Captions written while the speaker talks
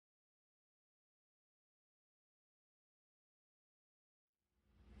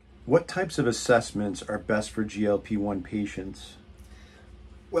What types of assessments are best for GLP-1 patients?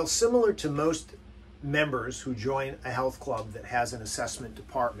 Well, similar to most members who join a health club that has an assessment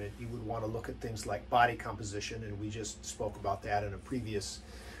department, you would want to look at things like body composition, and we just spoke about that in a previous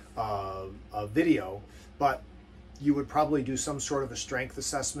video. But you would probably do some sort of a strength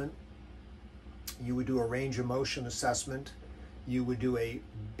assessment. You would do a range of motion assessment. You would do a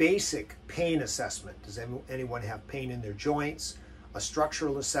basic pain assessment. Does anyone have pain in their joints? A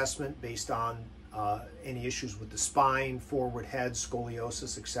structural assessment based on any issues with the spine, forward head,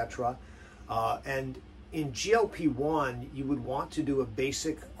 scoliosis, etc. And in GLP-1, you would want to do a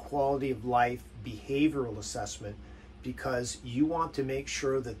basic quality of life behavioral assessment, because you want to make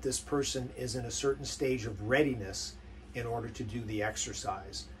sure that this person is in a certain stage of readiness in order to do the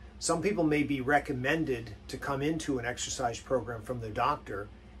exercise. Some people may be recommended to come into an exercise program from their doctor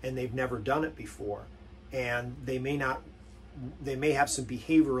and they've never done it before, and they may have some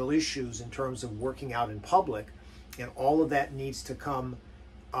behavioral issues in terms of working out in public, and all of that needs to come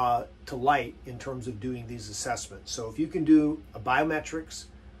to light in terms of doing these assessments. So if you can do a biometrics,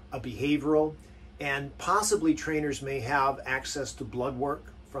 a behavioral, and possibly trainers may have access to blood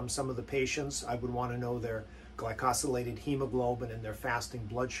work from some of the patients. I would want to know their glycosylated hemoglobin and their fasting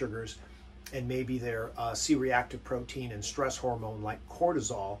blood sugars, and maybe their C-reactive protein and stress hormone like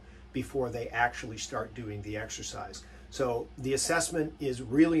cortisol before they actually start doing the exercise. So the assessment is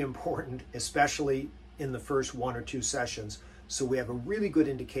really important, especially in the first 1 or 2 sessions, so we have a really good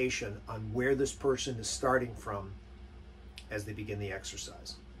indication on where this person is starting from as they begin the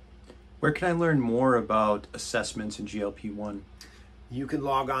exercise. Where can I learn more about assessments in GLP-1? You can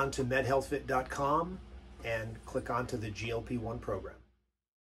log on to medhealthfit.com and click onto the GLP-1 program.